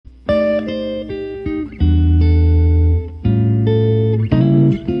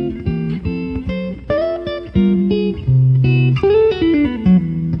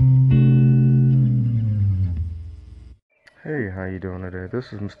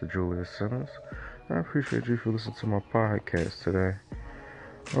This is Mr. Julius Simmons. I appreciate you for listening to my podcast today.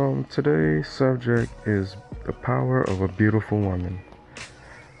 Today's subject is the power of a beautiful woman.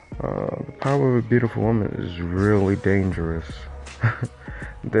 The power of a beautiful woman is really dangerous.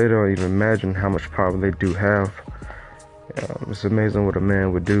 They don't even imagine how much power they do have. It's amazing what a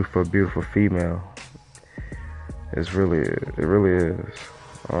man would do for a beautiful female. It really is.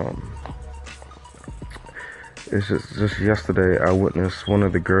 It's just yesterday I witnessed one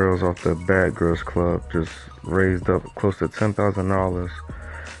of the girls off the Bad Girls Club just raised up close to $10,000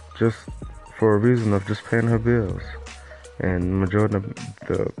 just for a reason of just paying her bills. And the majority of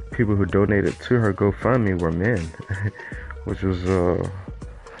the people who donated to her GoFundMe were men, which was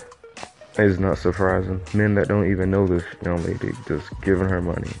is not surprising. Men that don't even know this young lady just giving her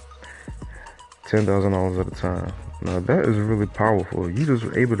money, $10,000 at a time. Now that is really powerful. You just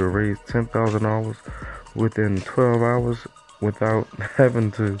were able to raise $10,000 within 12 hours without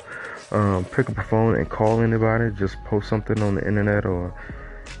having to pick up a phone and call anybody. Just post something on the internet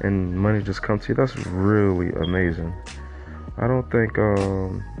and money just comes to you. That's really amazing. I don't think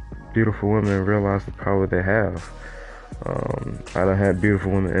beautiful women realize the power they have. I done had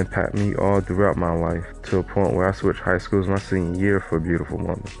beautiful women impact me all throughout my life to a point where I switched high schools my senior year for a beautiful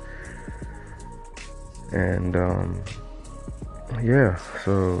woman. And yeah,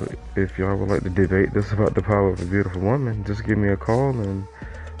 so if y'all would like to debate this about the power of a beautiful woman, just give me a call, and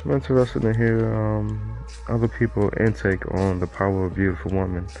I'm interested to hear other people's intake on the power of a beautiful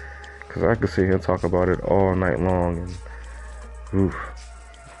woman, because I could sit here and talk about it all night long, and oof,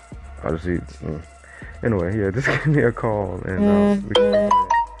 I just eat. Anyway, yeah, just give me a call, and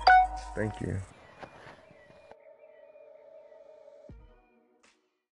thank you.